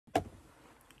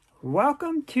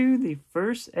Welcome to the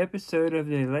first episode of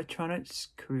the Electronics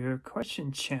Career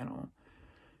Question Channel.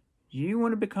 You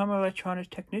want to become an electronics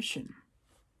technician.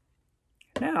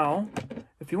 Now,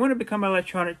 if you want to become an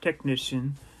electronic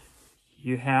technician,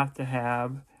 you have to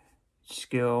have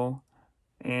skill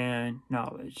and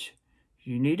knowledge.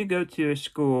 You need to go to a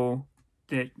school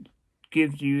that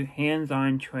gives you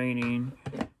hands-on training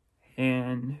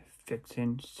and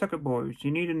fixing circuit boards. You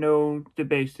need to know the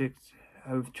basics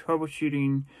of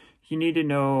troubleshooting. You need to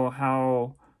know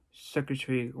how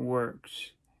circuitry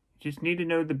works. You just need to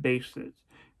know the basics.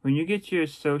 When you get your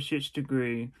associate's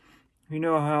degree, you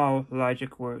know how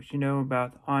logic works. You know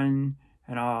about on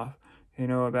and off. You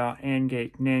know about AND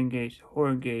gates, NAND gates,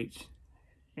 OR gates,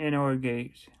 NOR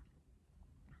gates,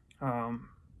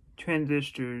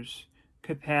 transistors,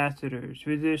 capacitors,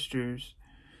 resistors,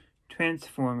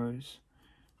 transformers,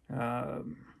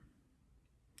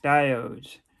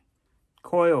 diodes,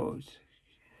 coils.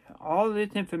 All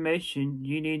this information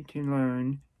you need to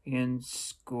learn in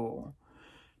school.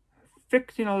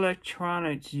 Fixing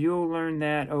electronics, you'll learn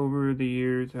that over the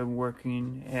years of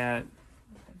working at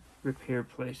repair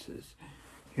places.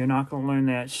 You're not going to learn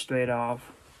that straight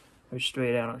off or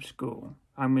straight out of school.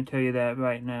 I'm going to tell you that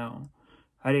right now.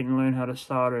 I didn't learn how to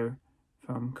solder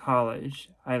from college.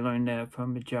 I learned that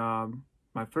from a job,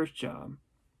 my first job.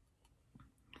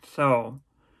 So,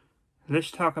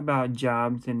 let's talk about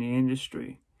jobs in the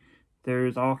industry.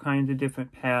 There's all kinds of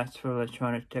different paths for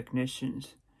electronic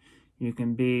technicians. You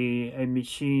can be a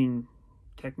machine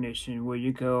technician where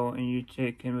you go and you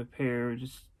take and repair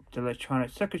just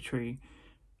electronic circuitry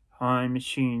on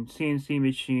machines, CNC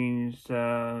machines.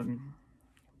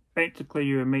 Basically,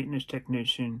 you're a maintenance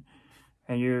technician,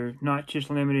 and you're not just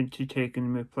limited to taking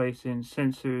and replacing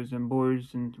sensors and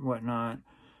boards and whatnot.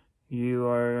 You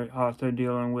are also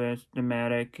dealing with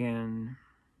pneumatic and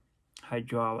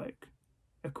hydraulic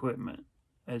equipment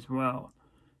as well.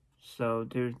 So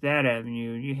there's that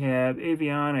avenue. You have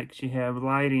avionics, you have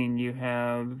lighting, you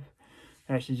have,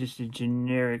 actually just a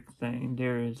generic thing.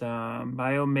 There's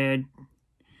biomed.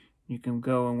 You can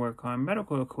go and work on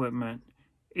medical equipment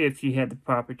if you have the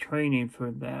proper training for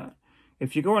that.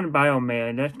 If you go into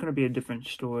biomed, that's going to be a different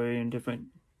story and different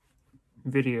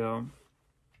video.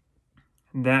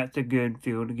 That's a good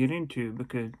field to get into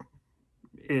because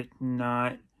it's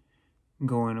not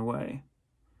going away.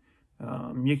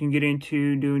 You can get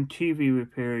into doing TV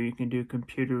repair, you can do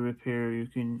computer repair, you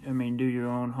can, do your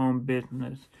own home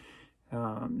business.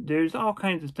 There's all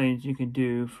kinds of things you can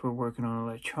do for working on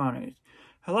electronics.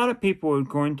 A lot of people are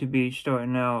going to be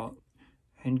starting out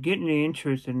and getting the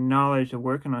interest and knowledge of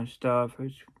working on stuff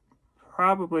is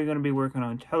probably going to be working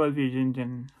on televisions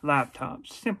and laptops,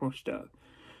 simple stuff.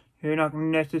 You're not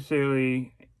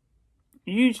necessarily,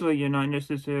 usually you're not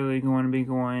necessarily going to be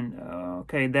going,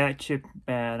 okay, that chip's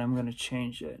bad, I'm going to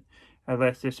change it.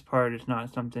 Unless this part is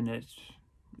not something that's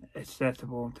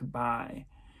accessible to buy.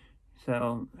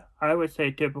 So I would say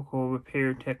typical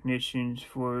repair technicians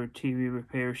for TV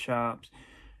repair shops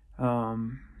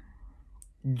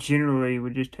generally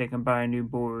would just take and buy a new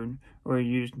board or a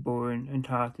used board and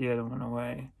toss the other one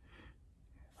away.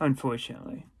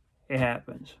 Unfortunately, it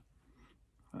happens.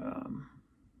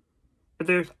 But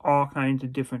there's all kinds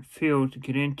of different fields to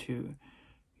get into.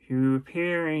 Your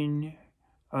repairing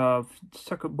of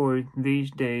circuit boards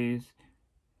these days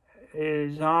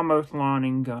is almost lawn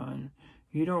and gun.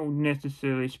 You don't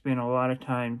necessarily spend a lot of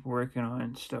time working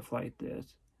on stuff like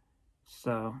this.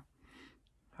 So,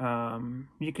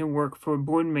 you can work for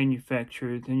board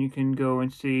manufacturers and you can go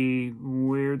and see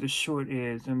where the short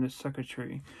is in the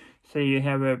circuitry. Say you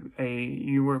have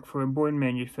you work for a board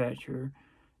manufacturer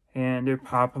and they're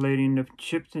populating the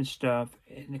chips and stuff,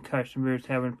 and the customer is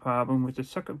having a problem with the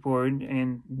circuit board,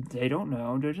 and they don't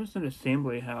know. They're just an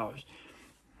assembly house.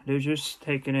 They're just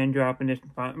taking and dropping this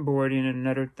board in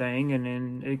another thing, and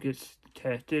then it gets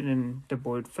tested, and the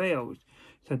board fails.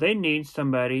 So they need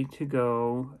somebody to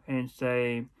go and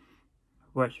say,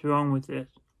 what's wrong with this?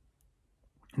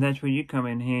 And that's where you come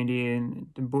in handy, and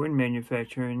the board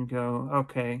manufacturer, and go,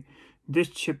 okay, this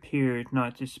chip here is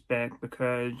not to spec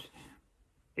because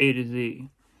A to Z.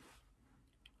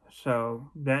 So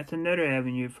that's another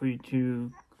avenue for you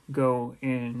to go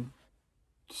and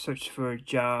search for a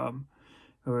job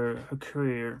or a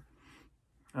career.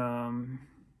 Let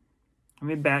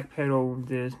me backpedal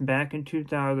this. Back in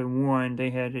 2001,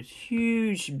 they had this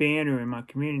huge banner in my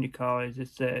community college that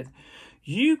said,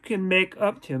 you can make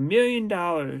up to $1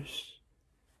 million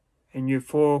in your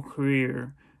full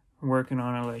career working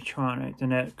on electronics.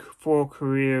 And that full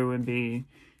career would be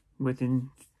within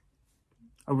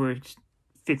over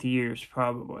 50 years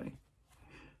probably.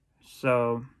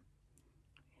 So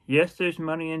Yes, there's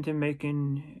money into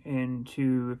repairing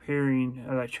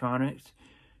electronics.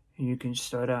 You can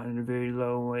start out at a very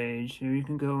low wage, or you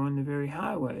can go on the very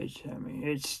high wage. I mean,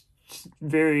 it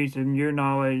varies in your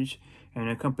knowledge and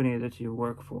a company that you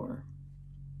work for.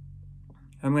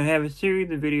 I'm going to have a series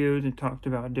of videos and talked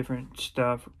about different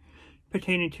stuff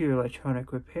pertaining to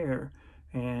electronic repair,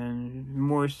 and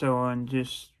more so on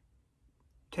just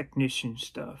technician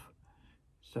stuff.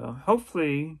 So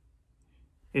hopefully,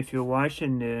 if you're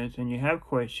watching this and you have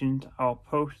questions, I'll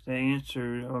post the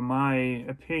answer or my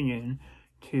opinion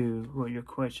to what your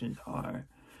questions are.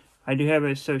 I do have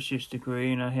an associate's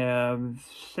degree, and I have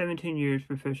 17 years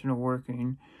professional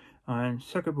working on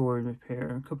circuit board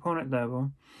repair, component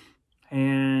level,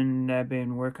 and I've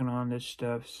been working on this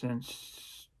stuff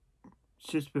since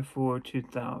just before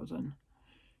 2000.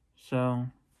 So,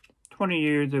 20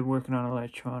 years of working on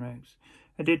electronics.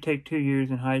 I did take 2 years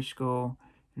in high school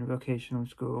and vocational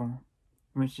school.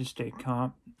 Went to state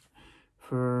comp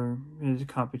for a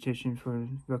competition for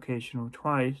vocational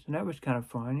twice, and that was kind of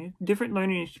fun. Different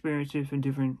learning experiences for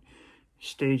different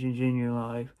stages in your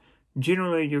life.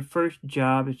 Generally, your first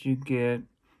job that you get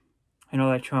in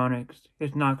electronics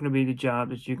is not going to be the job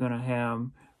that you're going to have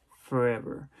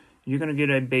forever. You're going to get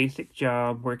a basic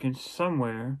job working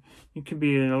somewhere. You could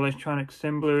be an electronic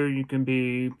assembler. You can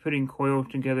be putting coils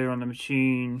together on the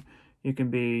machine. You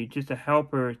can be just a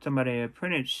helper, somebody, an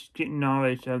apprentice, getting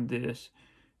knowledge of this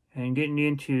and getting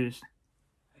into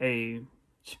a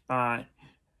spot.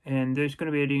 And there's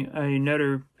going to be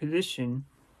another position,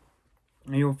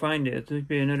 and you'll find it. There'll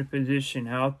be another position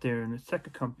out there in the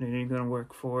second company that you're going to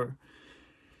work for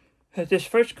that this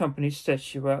first company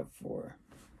sets you up for.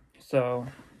 So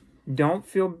don't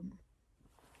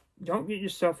get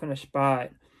yourself in a spot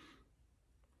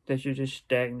that you're just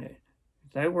stagnant.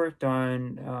 I worked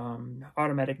on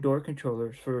automatic door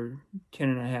controllers for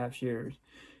 10.5 years.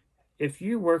 If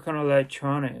you work on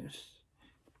electronics,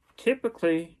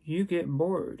 typically you get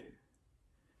bored.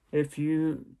 If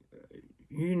you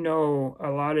know a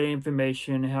lot of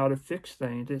information how to fix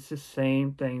things, it's the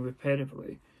same thing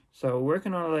repetitively. So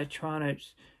working on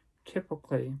electronics,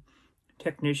 typically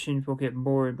technicians will get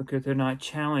bored because they're not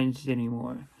challenged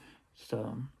anymore.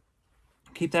 So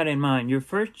keep that in mind. Your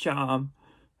first job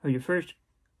or your first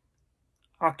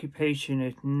occupation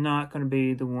is not going to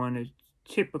be the one that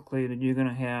typically that you're going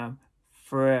to have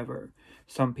forever.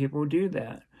 Some people do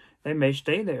that. They may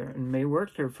stay there and may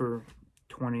work there for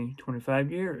 20,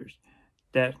 25 years.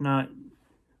 That's not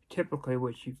typically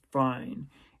what you find.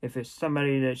 If it's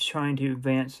somebody that's trying to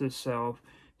advance themselves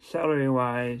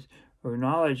salary-wise or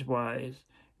knowledge-wise,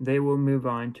 they will move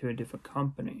on to a different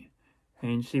company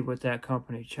and see what that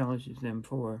company challenges them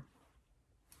for.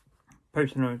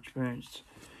 Personal experience.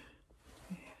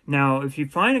 Now, if you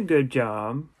find a good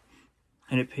job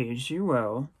and it pays you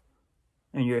well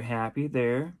and you're happy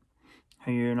there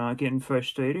and you're not getting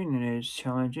frustrated and it's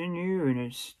challenging you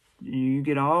and you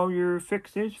get all your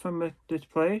fixes from this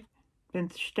place, then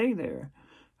stay there.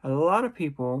 A lot of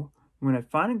people, when they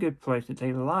find a good place that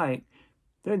they like,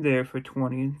 they're there for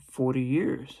 20, 40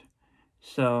 years.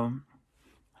 So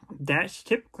that's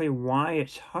typically why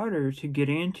it's harder to get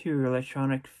into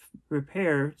electronic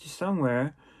repair to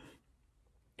somewhere,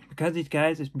 because these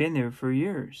guys have been there for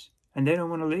years and they don't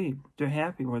want to leave. They're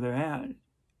happy where they're at.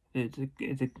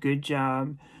 It's a good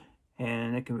job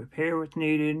and they can repair what's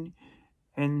needed,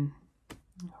 and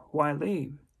why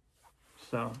leave?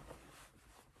 So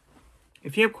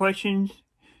if you have questions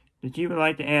that you would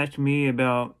like to ask me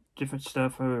about different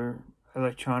stuff for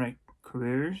electronic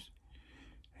careers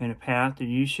and a path that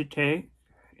you should take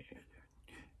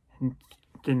and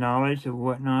the knowledge of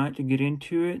whatnot to get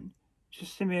into it,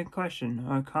 just send me a question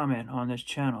or a comment on this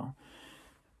channel.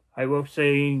 I will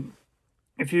say,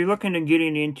 if you're looking at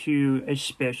getting into a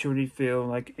specialty field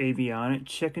like avionics,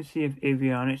 check and see if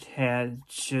avionics has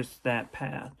just that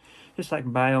path. Just like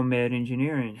biomed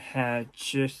engineering has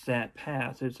just that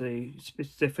path. There's a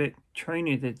specific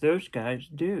training that those guys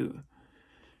do.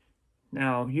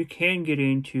 Now, you can get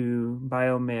into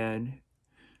biomed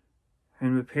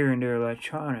and repairing their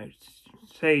electronics.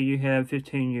 Say you have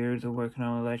 15 years of working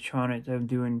on electronics, of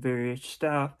doing various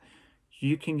stuff.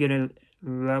 You can get a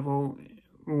level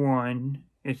 1,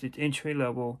 it's entry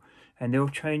level, and they'll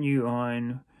train you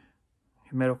on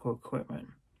medical equipment.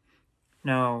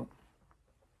 Now,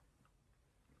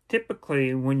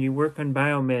 typically, when you work on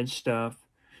biomed stuff,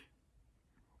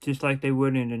 just like they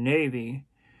would in the Navy,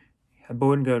 a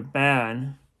board goes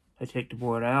bad, they take the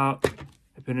board out,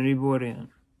 they put a new board in.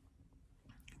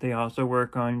 They also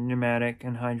work on pneumatic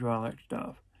and hydraulic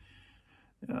stuff.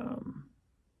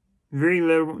 Very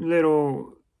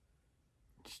little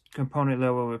component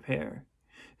level repair.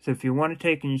 So if you want to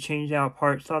take and you change out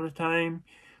parts all the time,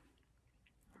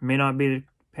 it may not be the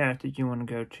path that you want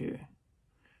to go to.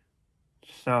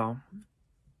 So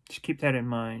just keep that in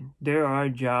mind. There are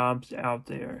jobs out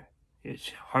there. It's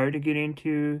hard to get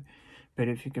into, but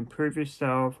if you can prove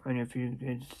yourself, and if you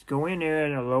just go in there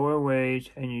at a lower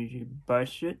wage and you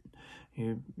bust it,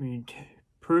 you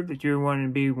prove that you're wanting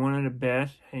to be one of the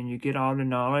best, and you get all the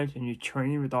knowledge and you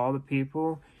train with all the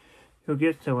people, you'll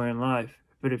get somewhere in life.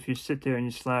 But if you sit there and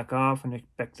you slack off and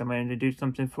expect somebody to do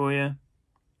something for you,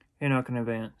 you're not going to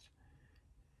advance.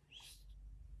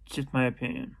 It's just my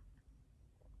opinion.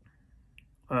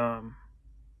 I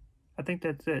think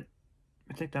that's it.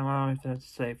 I think that's all I have to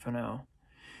say for now.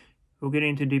 We'll get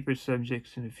into deeper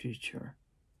subjects in the future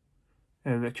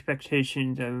of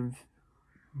expectations of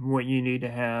what you need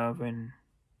to have and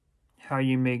how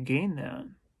you may gain that.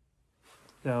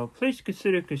 So please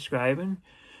consider subscribing.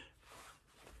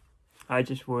 I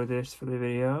just wore this for the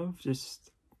video,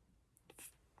 just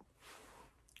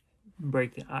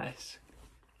break the ice.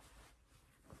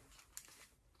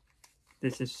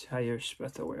 This is how you're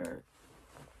supposed to wear it.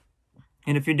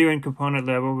 And if you're doing component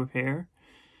level repair,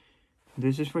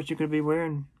 this is what you're going to be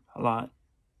wearing a lot.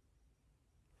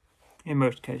 In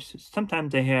most cases.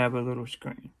 Sometimes they have a little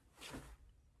screen.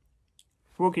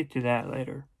 We'll get to that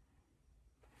later.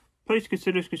 Please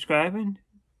consider subscribing.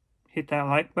 Hit that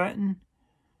like button.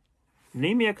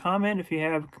 Leave me a comment if you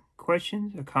have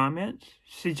questions or comments,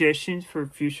 suggestions for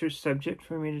future subject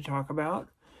for me to talk about.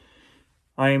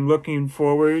 I am looking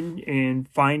forward in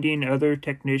finding other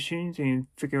technicians and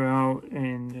figure out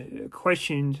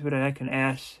questions that I can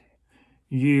ask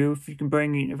you. If I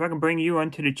can bring you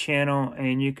onto the channel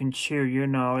and you can share your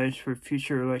knowledge for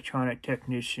future electronic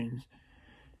technicians,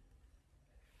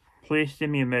 please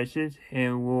send me a message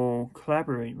and we'll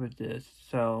collaborate with this.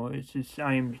 So it's just,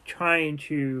 I am trying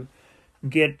to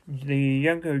get the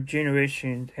younger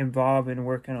generation involved in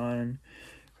working on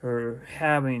or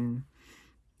having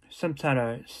some kind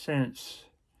of sense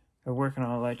of working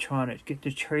on electronics, get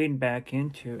the trade back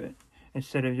into it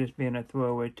instead of just being a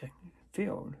throwaway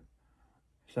field.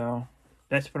 So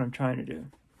that's what I'm trying to do.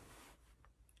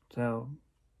 So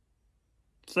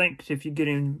thanks if you get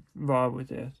involved with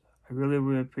this. I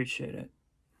really appreciate it.